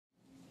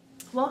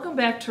Welcome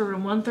back to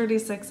room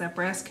 136 at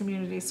Brass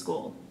Community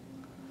School.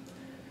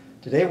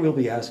 Today we'll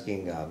be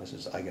asking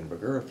Mrs.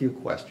 Eigenberger a few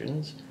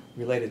questions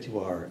related to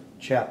our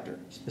chapter.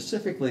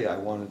 Specifically, I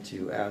wanted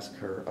to ask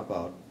her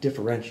about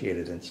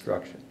differentiated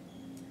instruction.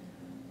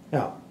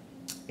 Now,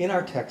 in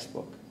our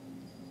textbook,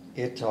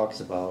 it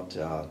talks about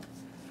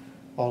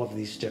all of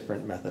these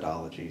different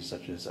methodologies,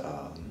 such as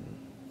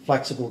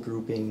flexible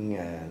grouping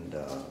and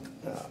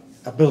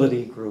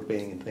ability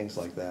grouping and things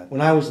like that.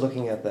 When I was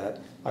looking at that,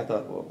 I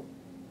thought, well,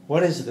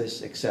 what is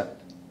this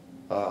except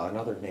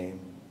another name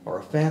or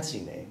a fancy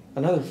name,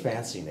 another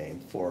fancy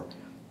name for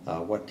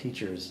what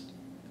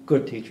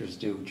good teachers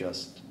do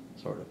just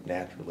sort of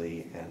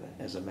naturally and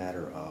as a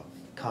matter of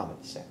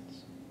common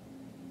sense.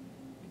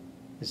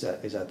 Is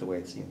that the way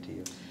it seemed to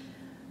you?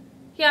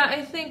 Yeah,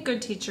 I think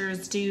good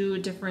teachers do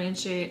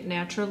differentiate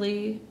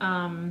naturally.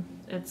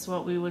 It's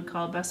what we would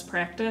call best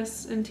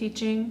practice in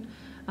teaching.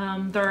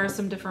 There are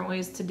some different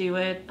ways to do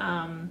it.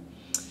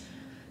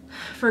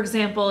 For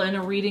example, in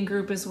a reading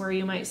group is where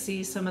you might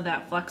see some of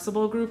that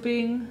flexible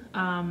grouping.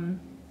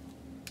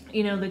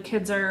 You know, the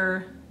kids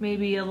are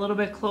maybe a little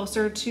bit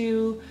closer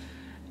to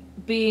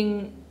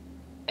being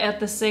at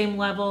the same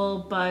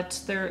level,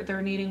 but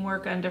they're needing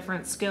work on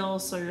different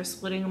skills, so you're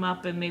splitting them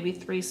up in maybe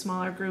 3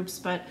 smaller groups,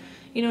 but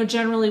you know,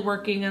 generally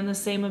working on the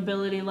same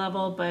ability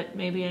level, but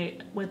maybe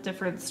with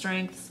different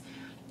strengths.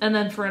 And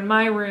then for in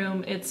my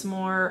room, it's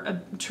more a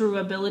true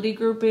ability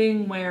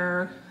grouping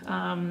where,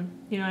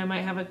 you know, I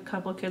might have a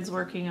couple kids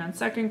working on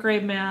 2nd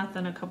grade math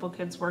and a couple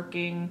kids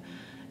working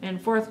in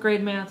 4th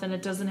grade math, and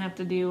it doesn't have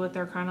to do with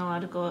their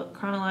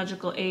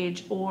chronological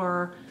age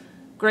or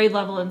grade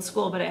level in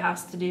school, but it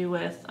has to do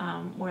with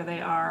where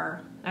they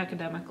are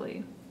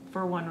academically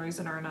for one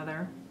reason or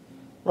another.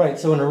 Right,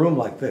 so in a room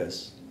like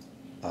this,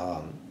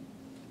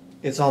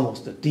 it's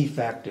almost a de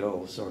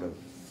facto sort of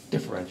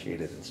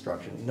differentiated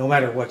instruction. No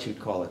matter what you'd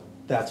call it,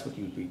 that's what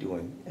you'd be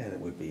doing, and it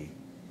would be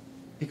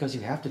because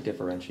you have to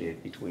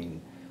differentiate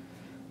between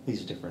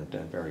these different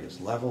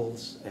various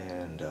levels,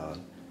 and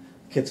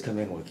kids come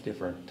in with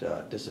different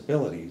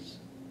disabilities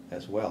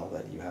as well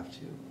that you have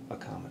to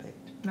accommodate.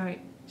 Right.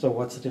 So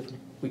what's the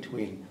difference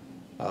between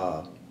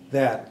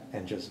that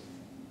and just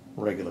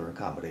regular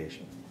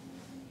accommodation?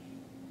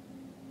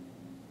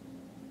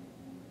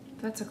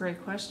 That's a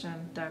great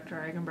question, Dr.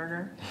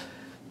 Eigenberger.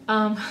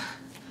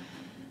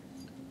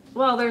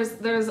 Well,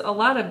 there's a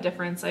lot of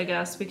difference, I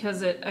guess,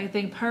 because I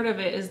think part of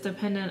it is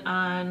dependent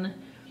on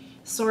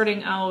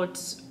sorting out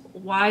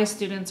why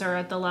students are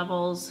at the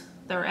levels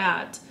they're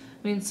at.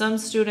 I mean, some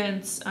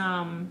students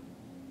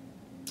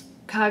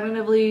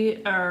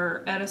cognitively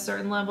are at a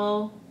certain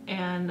level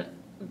and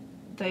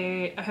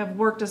they have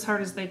worked as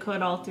hard as they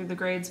could all through the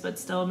grades, but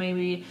still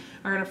maybe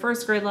are at a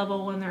 1st grade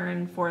level when they're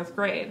in 4th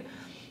grade.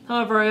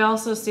 However, I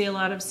also see a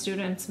lot of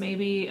students,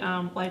 maybe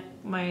like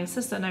my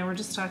assistant and I were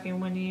just talking,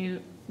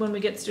 when we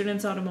get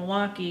students out of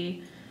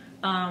Milwaukee,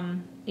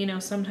 you know,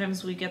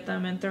 sometimes we get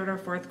them in 3rd or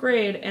 4th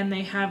grade and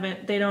they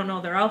don't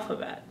know their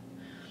alphabet.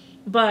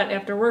 But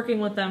after working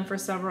with them for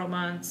several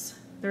months,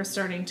 they're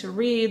starting to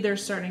read, they're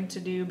starting to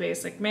do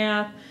basic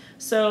math.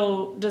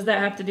 So does that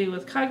have to do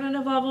with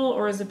cognitive level,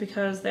 or is it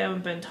because they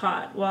haven't been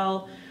taught?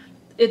 Well,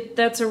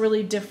 that's a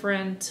really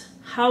different,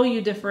 how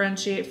you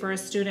differentiate for a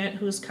student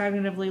who's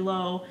cognitively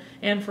low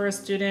and for a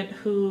student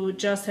who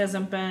just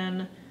hasn't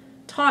been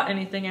taught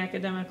anything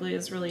academically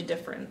is really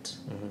different.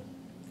 Mm-hmm.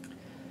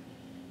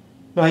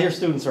 Now, your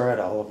students are at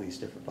all of these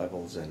different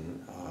levels,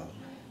 and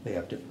they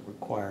have different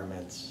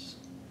requirements.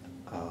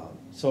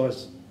 So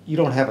you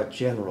don't have a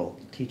general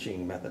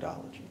teaching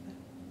methodology.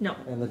 No.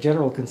 And the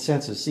general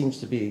consensus seems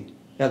to be,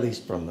 at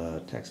least from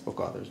the textbook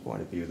author's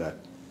point of view, that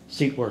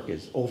seat work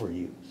is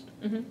overused.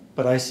 Mm-hmm.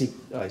 But I see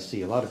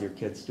a lot of your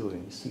kids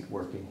doing seat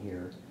work in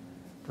here.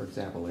 For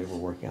example, they were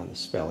working on the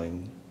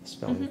spelling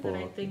book. And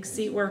I think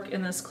seat work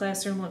in this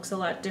classroom looks a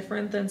lot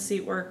different than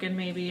seat work in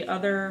maybe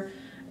other,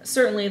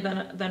 certainly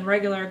than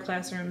regular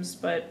classrooms,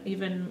 but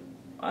even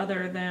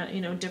other than,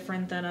 you know,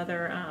 different than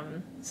other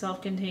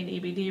self-contained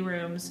EBD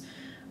rooms.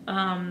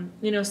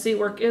 You know, seat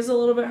work is a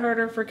little bit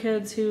harder for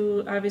kids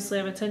who obviously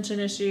have attention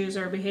issues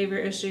or behavior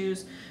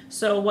issues.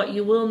 So what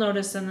you will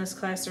notice in this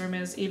classroom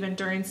is even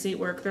during seat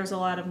work, there's a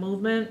lot of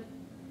movement.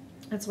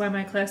 That's why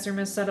my classroom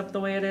is set up the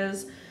way it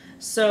is.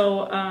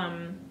 So,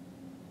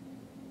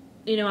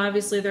 you know,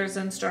 obviously there's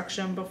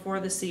instruction before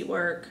the seat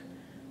work,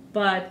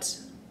 but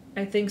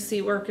I think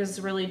seat work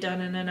is really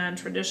done in a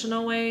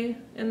non-traditional way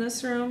in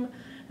this room.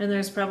 And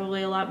there's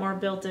probably a lot more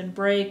built-in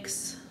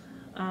breaks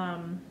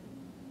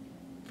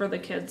for the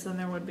kids than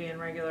there would be in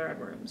regular ed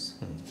rooms.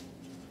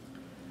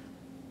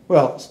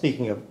 Well,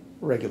 speaking of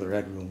regular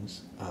ed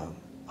rooms,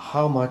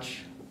 how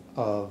much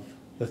of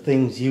the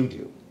things you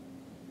do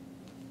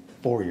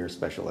for your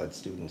special ed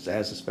students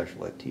as a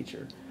special ed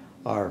teacher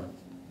are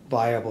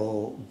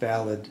viable,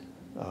 valid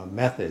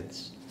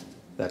methods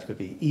that could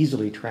be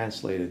easily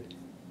translated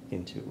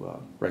into a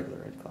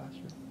regular ed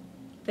classroom?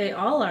 They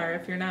all are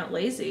if you're not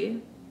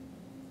lazy.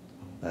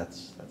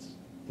 That's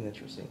an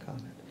interesting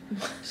comment.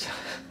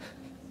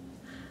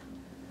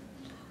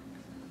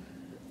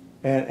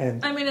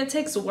 And I mean, it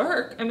takes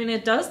work. I mean,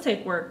 it does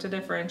take work to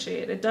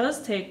differentiate. It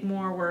does take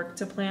more work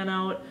to plan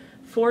out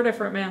 4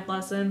 different math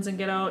lessons and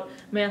get out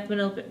math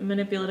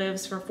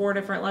manipulatives for 4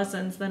 different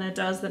lessons than it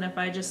does than if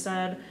I just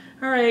said,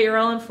 all right, you're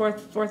all in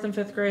fourth and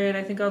fifth grade.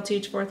 I think I'll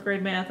teach 4th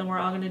grade math and we're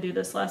all going to do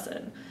this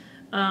lesson.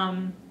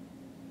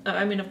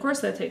 I mean, of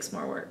course that takes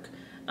more work.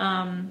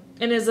 And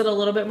is it a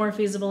little bit more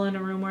feasible in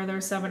a room where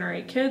there's 7 or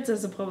 8 kids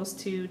as opposed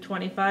to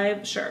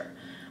 25? Sure.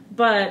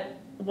 But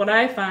what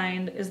I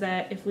find is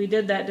that if we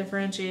did that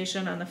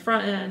differentiation on the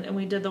front end and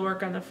we did the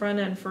work on the front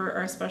end for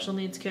our special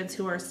needs kids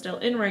who are still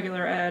in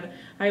regular ed,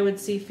 I would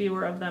see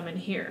fewer of them in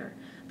here.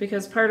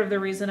 Because part of the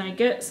reason I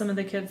get some of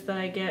the kids that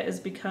I get is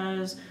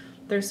because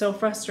they're so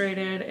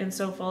frustrated and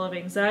so full of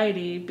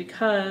anxiety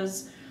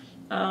because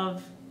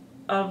of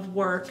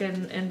work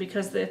and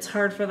because it's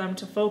hard for them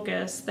to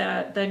focus,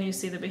 that then you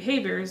see the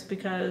behaviors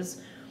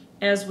because,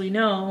 as we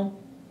know,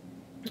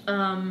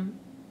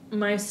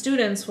 my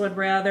students would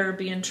rather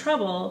be in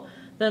trouble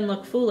than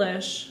look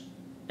foolish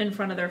in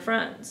front of their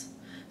friends.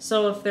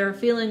 So if they're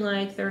feeling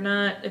like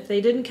if they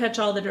didn't catch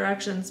all the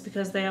directions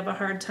because they have a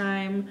hard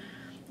time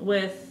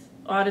with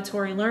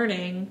auditory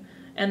learning,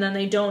 and then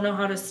they don't know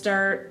how to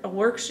start a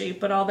worksheet,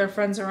 but all their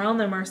friends around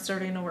them are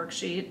starting a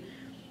worksheet,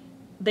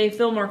 they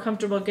feel more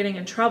comfortable getting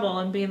in trouble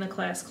and being the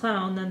class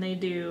clown than they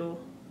do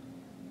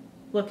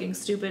looking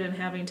stupid and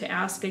having to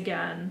ask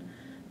again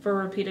for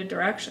repeated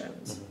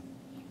directions. Mm-hmm.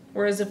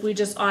 Whereas if we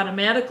just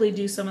automatically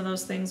do some of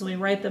those things, and we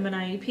write them in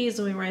IEPs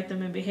and we write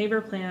them in behavior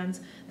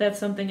plans, that's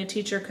something a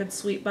teacher could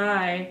sweep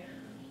by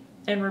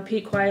and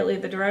repeat quietly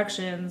the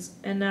directions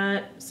and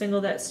not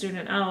single that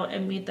student out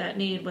and meet that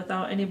need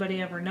without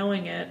anybody ever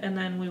knowing it, and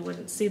then we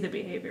wouldn't see the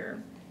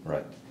behavior.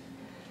 Right.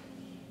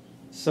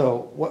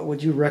 So what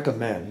would you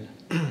recommend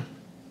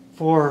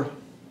for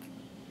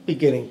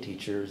beginning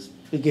teachers,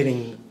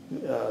 beginning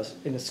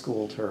in a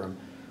school term?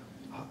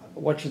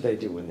 What should they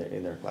do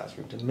in their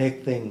classroom to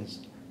make things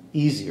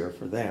easier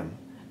for them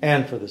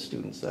and for the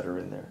students that are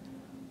in there?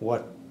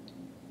 What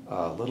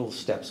little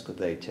steps could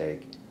they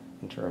take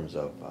in terms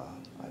of,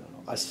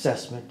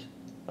 assessment,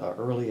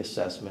 early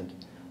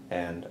assessment,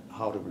 and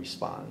how to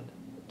respond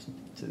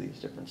to these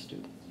different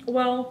students?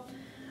 Well,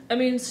 I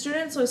mean,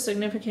 students with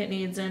significant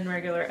needs in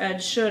regular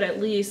ed should at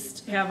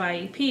least have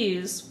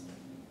IEPs,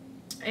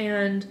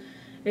 and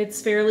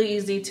it's fairly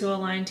easy to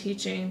align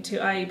teaching to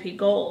IEP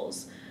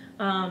goals.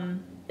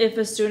 If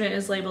a student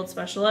is labeled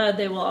special ed,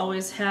 they will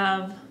always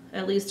have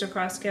at least a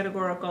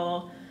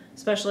cross-categorical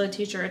special ed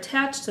teacher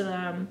attached to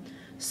them.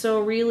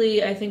 So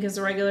really, I think as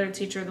a regular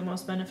teacher, the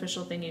most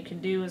beneficial thing you can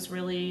do is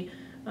really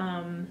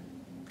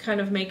kind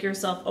of make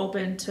yourself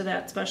open to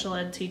that special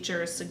ed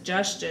teacher's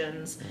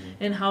suggestions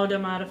and how to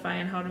modify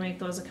and how to make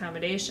those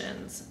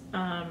accommodations.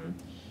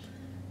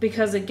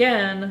 Because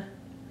again,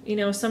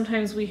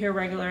 sometimes we hear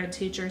regular ed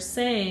teachers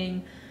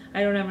saying,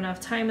 I don't have enough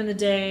time in the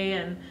day,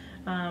 and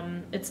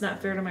it's not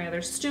fair to my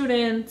other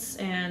students,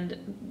 and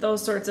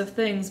those sorts of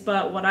things.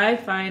 But what I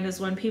find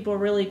is when people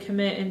really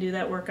commit and do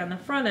that work on the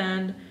front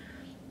end,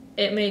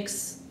 it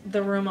makes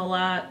the room a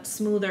lot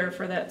smoother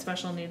for that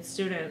special needs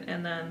student,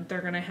 and then they're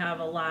going to have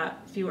a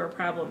lot fewer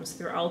problems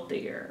throughout the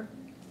year.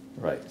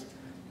 Right.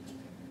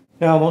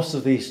 Now, most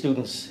of the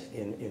students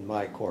in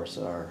my course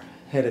are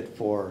headed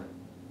for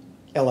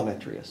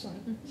elementary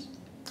assignments.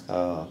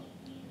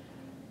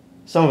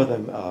 Some of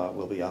them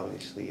will be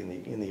obviously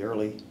in the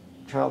early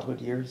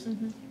childhood years.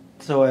 Mm-hmm.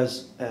 So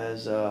as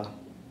a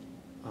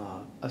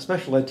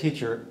special ed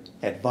teacher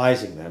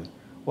advising them,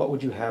 what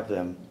would you have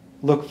them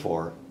look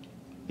for?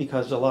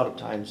 Because a lot of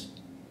times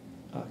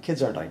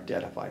kids aren't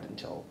identified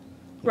until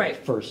right.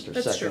 First or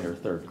That's second true. or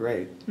third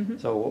grade. Mm-hmm.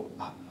 So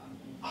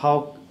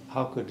how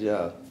could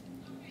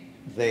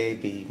they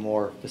be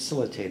more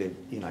facilitated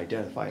in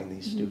identifying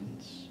these mm-hmm.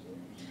 students?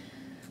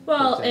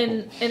 Well,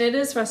 and it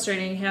is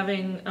frustrating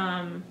having,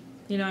 I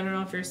don't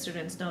know if your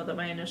students know that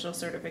my initial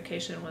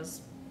certification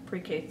was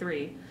pre-K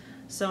 3,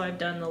 so I've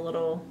done the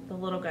little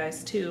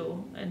guys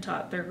too and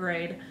taught third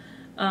grade.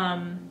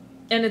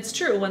 And it's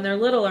true, when they're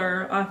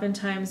littler,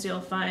 oftentimes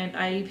you'll find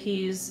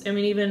IEPs,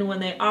 even when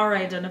they are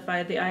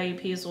identified, the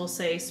IEPs will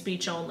say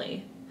speech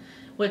only,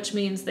 which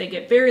means they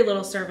get very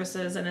little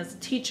services, and as a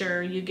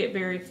teacher, you get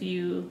very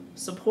few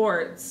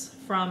supports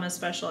from a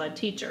special ed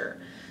teacher.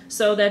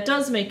 So that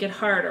does make it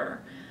harder.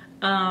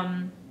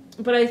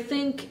 But I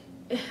think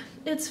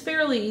it's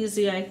fairly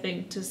easy,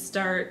 to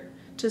start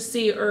to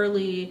see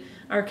early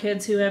our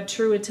kids who have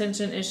true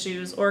attention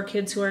issues, or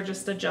kids who are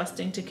just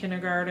adjusting to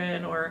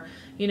kindergarten, or,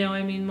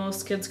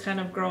 most kids kind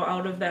of grow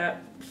out of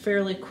that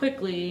fairly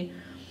quickly.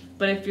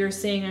 But if you're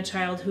seeing a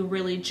child who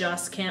really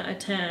just can't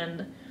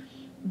attend,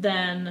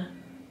 then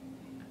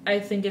I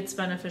think it's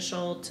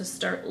beneficial to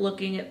start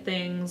looking at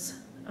things,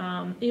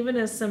 even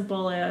as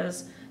simple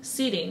as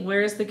seating.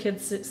 Where is the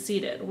kid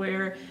seated?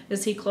 Where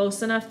is he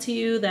close enough to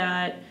you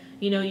that,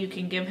 you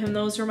can give him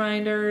those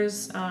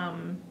reminders?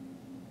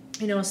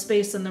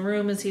 Space in the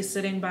room. Is he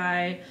sitting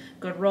by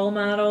good role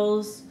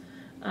models?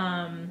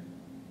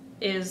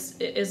 Is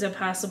it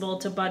possible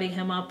to buddy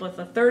him up with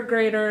a third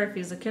grader if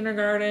he's a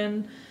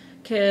kindergarten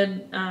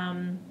kid,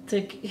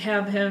 to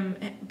have him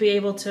be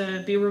able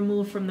to be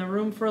removed from the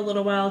room for a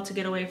little while to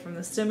get away from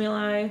the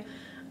stimuli.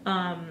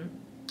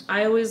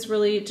 I always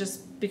really,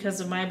 just because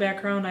of my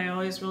background, I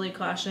always really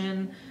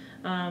caution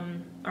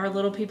our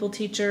little people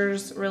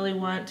teachers really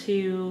want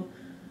to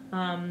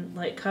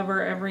like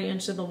cover every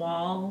inch of the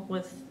wall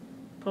with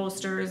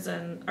posters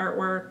and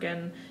artwork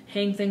and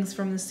hang things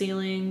from the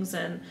ceilings.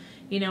 And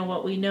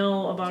what we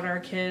know about our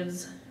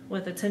kids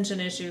with attention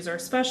issues, or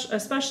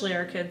especially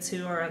our kids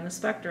who are on the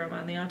spectrum,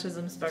 on the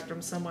autism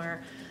spectrum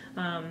somewhere,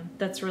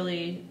 that's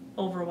really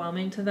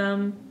overwhelming to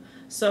them.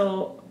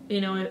 So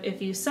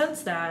if you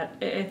sense that,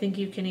 I think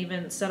you can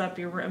even set up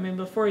your room. I mean,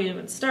 before you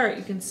even start,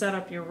 you can set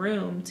up your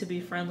room to be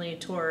friendly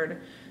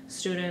toward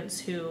students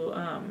who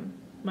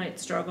might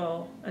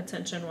struggle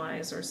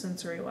attention-wise or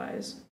sensory-wise.